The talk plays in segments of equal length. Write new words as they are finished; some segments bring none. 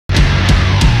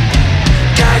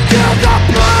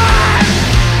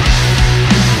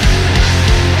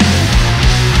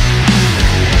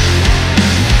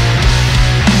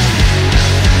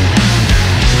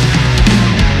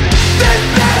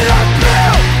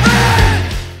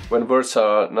Words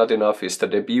Are Not Enough is the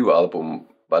debut album,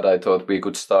 but I thought we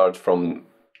could start from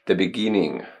the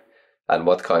beginning. And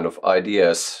what kind of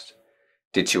ideas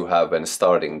did you have when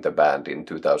starting the band in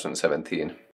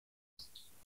 2017?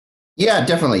 Yeah,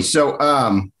 definitely. So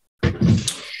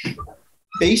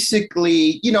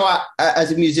basically,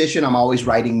 as a musician, I'm always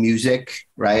writing music,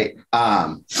 right?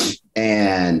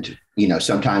 And,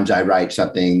 sometimes I write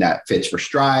something that fits for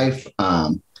Strife,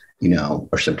 or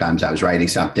sometimes I was writing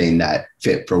something that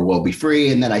fit for We'll Be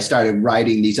Free. And then I started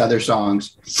writing these other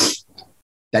songs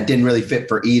that didn't really fit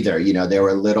for either. They were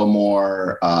a little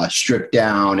more stripped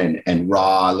down and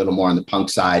raw, a little more on the punk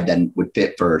side than would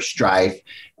fit for Strife,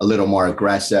 a little more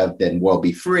aggressive than We'll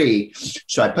Be Free.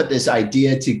 So I put this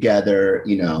idea together,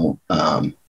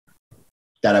 that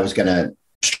I was going to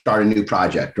start a new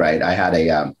project, right? I had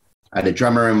a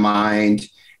drummer in mind,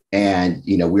 and,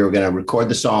 we were going to record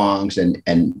the songs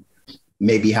and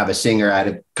maybe have a singer. I had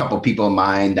a couple people in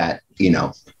mind that,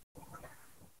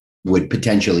 would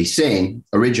potentially sing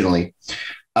originally.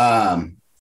 I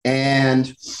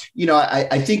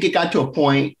think it got to a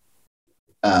point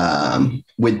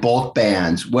with both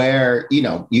bands where,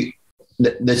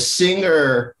 the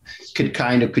singer could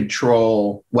kind of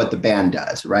control what the band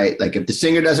does, right? Like if the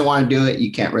singer doesn't want to do it,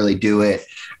 you can't really do it.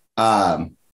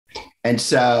 And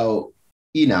so,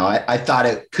 I thought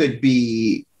it could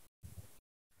be,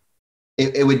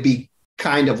 it would be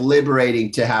kind of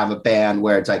liberating to have a band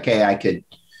where it's like, hey, I could,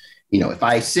 if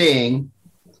I sing,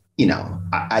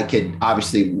 I could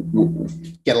obviously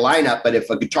get a lineup, but if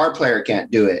a guitar player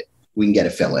can't do it, we can get a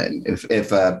fill in.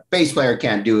 If a bass player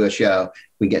can't do a show,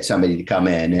 we get somebody to come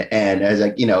in. And as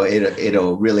like,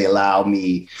 it'll really allow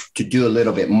me to do a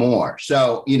little bit more.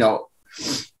 So,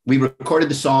 we recorded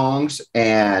the songs,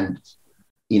 and,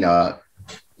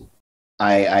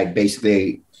 I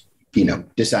basically,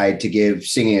 decided to give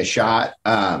singing a shot.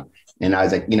 And I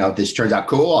was like, if this turns out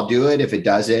cool, I'll do it. If it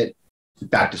doesn't,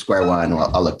 back to square one,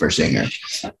 I'll look for a singer.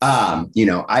 I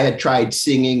had tried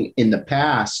singing in the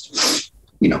past,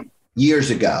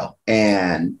 years ago,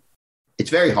 and it's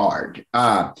very hard.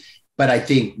 But I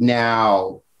think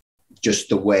now just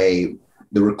the way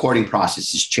the recording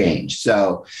process has changed.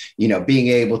 So, being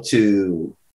able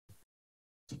to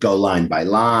go line by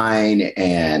line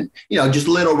and, just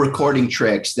little recording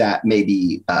tricks that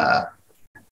maybe I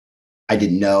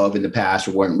didn't know of in the past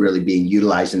or weren't really being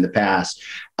utilized in the past,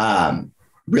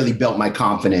 really built my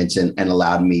confidence and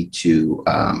allowed me to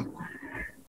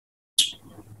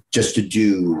just to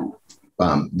do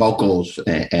vocals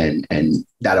and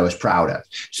that I was proud of.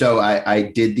 So I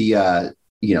did the,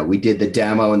 we did the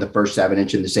demo and the first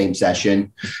 7-inch in the same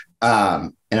session.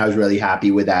 And I was really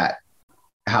happy with that,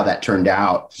 how that turned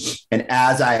out. And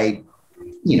as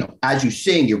as you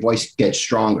sing, your voice gets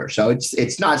stronger. So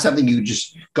it's not something you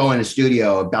just go in a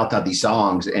studio and belt out these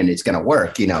songs and it's going to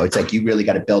work. It's like you really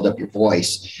got to build up your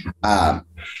voice to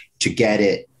get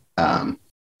it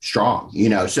strong,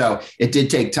 so it did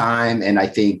take time. And I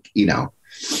think,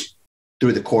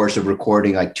 through the course of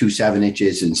recording like 2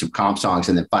 7-inches and some comp songs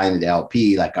and then finally the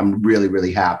LP, like I'm really,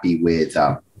 really happy with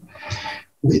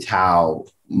how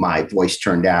my voice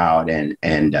turned out and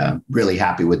really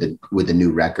happy with the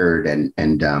new record. And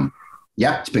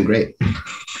yeah, it's been great.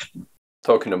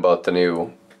 Talking about the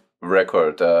new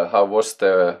record, how was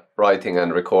the writing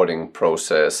and recording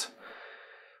process?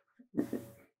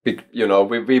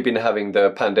 We've been having the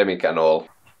pandemic and all.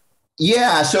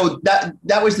 Yeah. So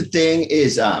that was the thing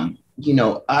is, I'm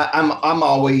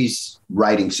always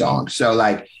writing songs. So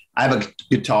like I have a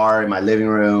guitar in my living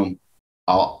room.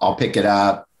 I'll pick it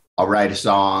up. I'll write a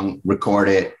song, record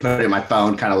it, put it in my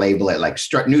phone, kind of label it like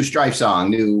new Strife song,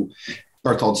 new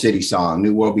Berthold City song,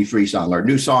 new We'll Be Free song, or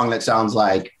new song that sounds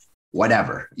like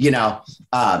whatever,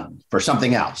 for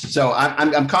something else. So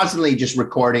I'm constantly just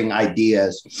recording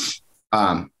ideas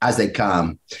as they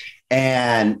come.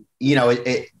 And,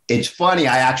 it's funny.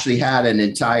 I actually had an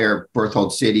entire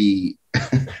Berthold City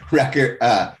record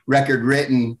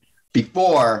written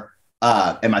before,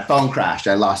 and my phone crashed.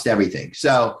 I lost everything.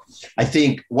 So I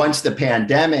think once the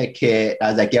pandemic hit, I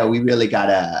was like, yeah, we really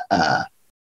gotta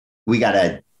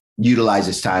utilize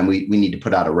this time. We need to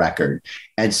put out a record.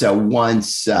 And so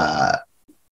once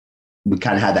we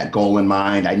kind of had that goal in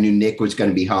mind, I knew Nick was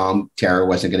going to be home. Tara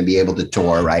wasn't going to be able to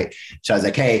tour. Right. So I was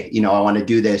like, hey, I want to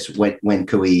do this. When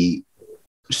could we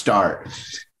start?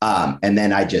 And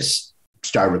then I just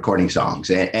started recording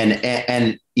songs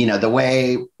and the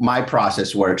way my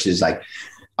process works is like,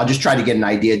 I'll just try to get an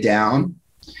idea down.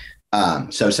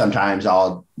 So sometimes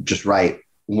I'll just write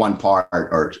one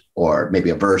part or maybe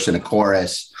a verse and a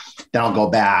chorus, then I'll go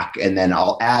back and then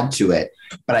I'll add to it.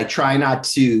 But I try not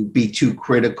to be too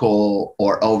critical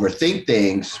or overthink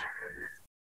things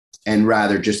and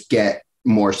rather just get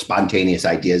more spontaneous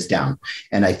ideas down.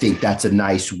 And I think that's a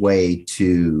nice way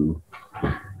to,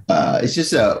 it's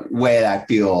just a way that I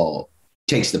feel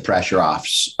takes the pressure off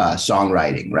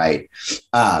songwriting, right?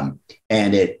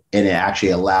 And it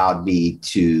actually allowed me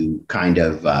to kind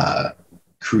of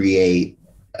create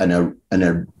a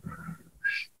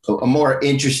more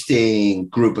interesting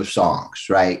group of songs,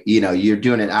 right? You know, you're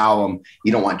doing an album,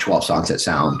 you don't want 12 songs that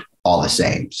sound all the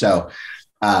same. So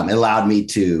it allowed me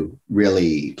to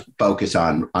really focus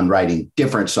on writing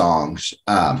different songs.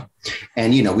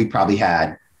 And, you know, we probably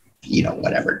had, you know,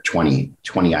 whatever, 20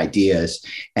 ideas.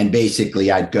 And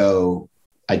basically I'd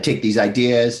take these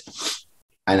ideas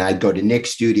and I'd go to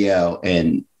Nick's studio,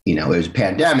 and, you know, it was a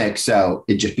pandemic, so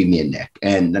it'd just be me and Nick.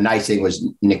 And the nice thing was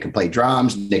Nick could play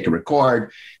drums, Nick could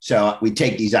record. So we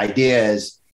take these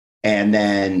ideas, and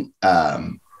then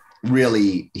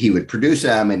really he would produce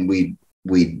them, and we'd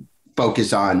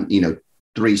focus on, you know,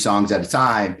 3 songs at a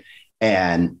time,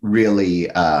 and really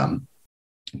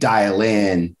dial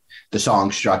in the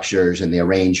song structures and the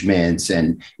arrangements.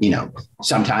 And, you know,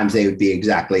 sometimes they would be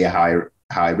exactly how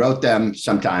I wrote them.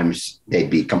 Sometimes they'd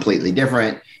be completely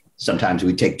different. Sometimes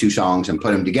we'd take 2 songs and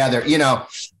put them together, you know,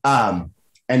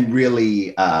 and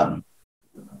really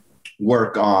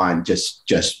work on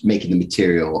just making the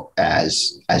material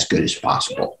as good as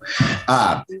possible.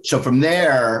 So from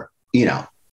there, you know,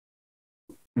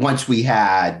 once we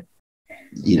had,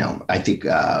 you know, I think we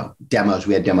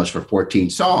had demos for 14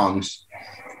 songs.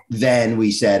 Then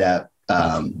we set up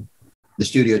the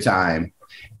studio time,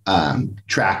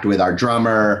 tracked with our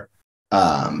drummer.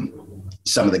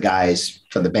 Some of the guys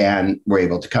from the band were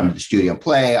able to come to the studio and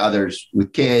play. Others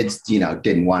with kids, you know,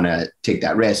 didn't want to take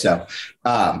that risk. So,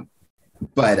 yeah,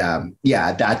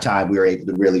 at that time we were able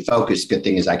to really focus. Good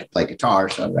thing is I could play guitar.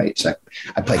 So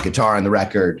I played guitar on the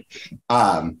record.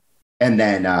 And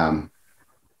then,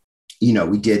 you know,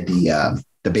 we did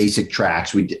the basic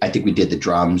tracks. I think we did the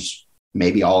drums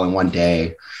maybe all in one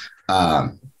day,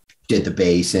 did the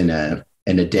bass in a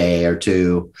day or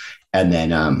two, and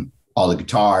then all the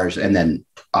guitars. And then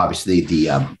obviously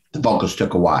the vocals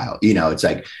took a while. You know, it's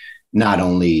like, not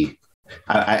only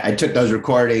I took those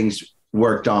recordings,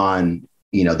 worked on,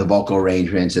 you know, the vocal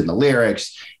arrangements and the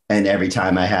lyrics. And every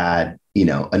time I had, you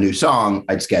know, a new song,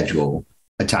 I'd schedule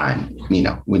a time, you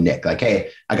know, with Nick, like,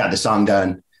 hey, I got the song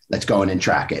done, let's go in and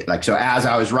track it. Like, so as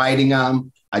I was writing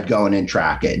them, I'd go in and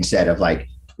track it instead of like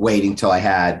waiting till I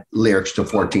had lyrics to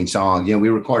 14 songs. You know, we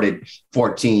recorded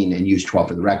 14 and used 12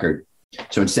 for the record.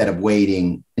 So instead of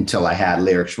waiting until I had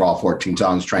lyrics for all 14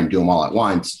 songs, trying to do them all at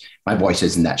once, my voice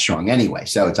isn't that strong anyway.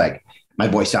 So it's like, my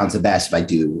voice sounds the best if I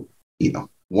do, you know,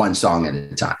 1 song at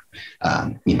a time.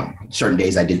 You know, certain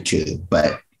days I did 2,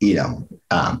 but, you know,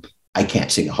 I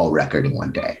can't sing a whole record in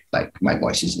one day. Like, my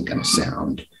voice isn't going to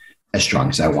sound as strong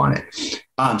as I want it.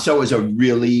 So it was a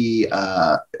really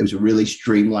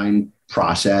streamlined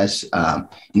process.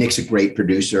 Nick's a great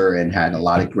producer and had a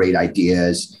lot of great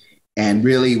ideas. And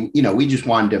really, you know, we just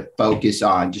wanted to focus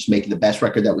on just making the best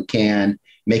record that we can,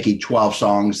 making 12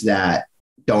 songs that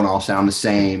don't all sound the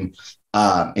same,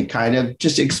 and kind of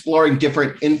just exploring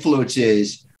different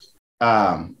influences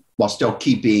while still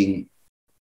keeping,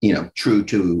 you know, true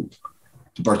to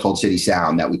the Berthold City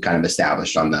sound that we kind of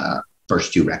established on the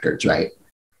first 2 records, right?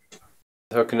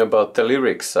 Talking about the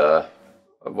lyrics,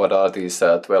 what are these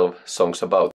 12 songs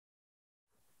about?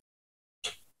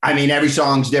 I mean, every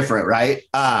song's different, right?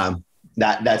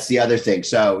 That's the other thing.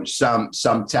 So some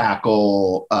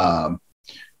tackle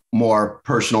more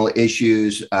personal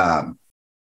issues.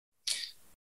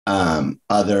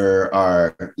 Other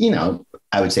are, you know,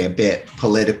 I would say a bit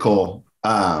political.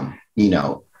 You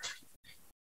know,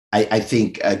 I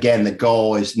think, again, the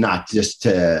goal is not just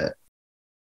to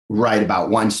write about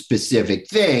one specific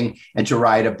thing, and to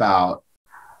write about,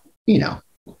 you know,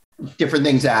 different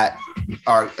things that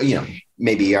are, you know,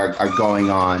 maybe are going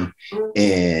on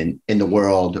in the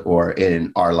world or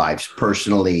in our lives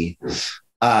personally.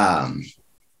 Yeah,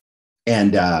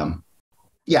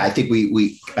 I think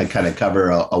I kind of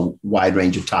cover a wide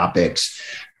range of topics.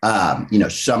 You know,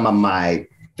 some of my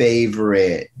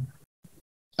favorite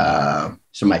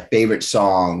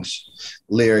songs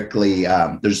lyrically,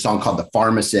 there's a song called The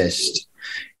Pharmacist,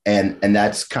 and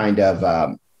that's kind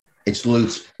of, it's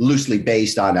loosely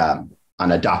based on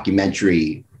a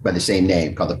documentary by the same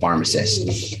name called The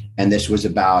Pharmacist. And this was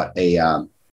about a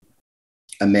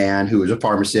man who was a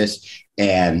pharmacist,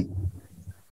 and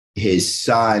his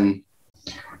son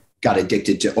got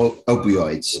addicted to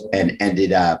opioids and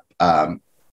ended up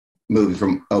moving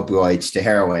from opioids to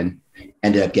heroin,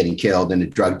 ended up getting killed in a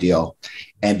drug deal.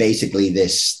 And basically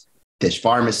this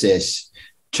pharmacist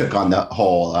took on the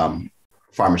whole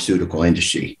pharmaceutical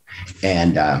industry,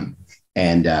 and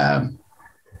and um,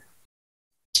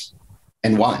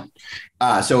 and won.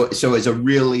 So it's a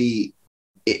really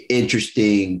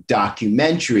interesting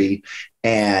documentary,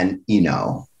 and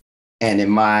and in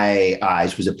my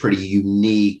eyes was a pretty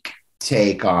unique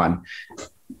take on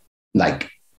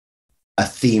like a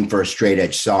theme for a straight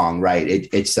edge song, right?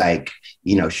 It's like,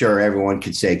 sure, everyone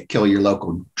could say kill your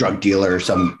local drug dealer or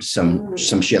some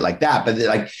shit like that, but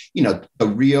like, the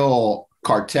real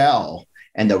cartel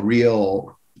and the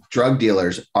real drug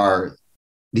dealers are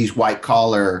these white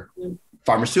collar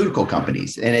pharmaceutical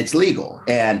companies, and it's legal,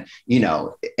 and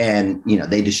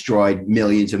they destroyed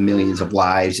millions and millions of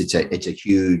lives. It's a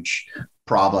huge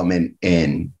problem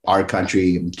in our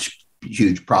country,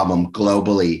 huge problem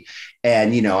globally,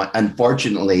 and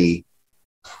unfortunately,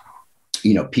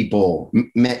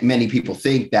 many people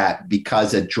think that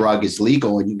because a drug is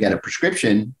legal and you get a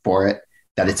prescription for it,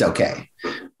 that it's okay,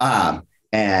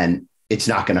 and it's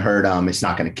not going to hurt them, it's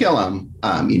not going to kill them.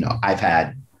 I've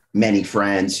had many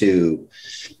friends who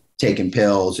taken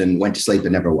pills and went to sleep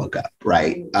and never woke up,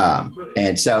 right?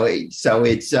 And so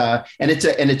it's a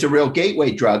real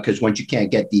gateway drug, because once you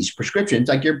can't get these prescriptions,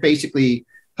 like, you're basically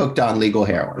hooked on legal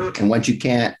heroin. And when you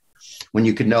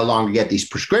can no longer get these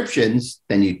prescriptions,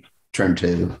 then you turn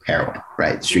to heroin,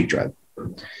 right? Street drug.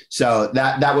 So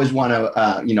that was one of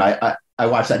I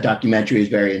watched that documentary. It was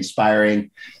very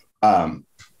inspiring, and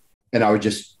I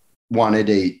just wanted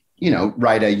to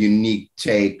write a unique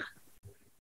take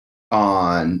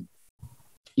on,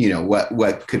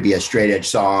 what could be a straight edge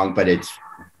song, but it's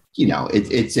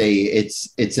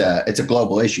a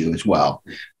global issue as well.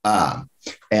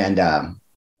 And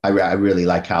I really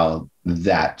like how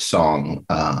that song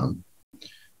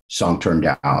turned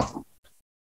out.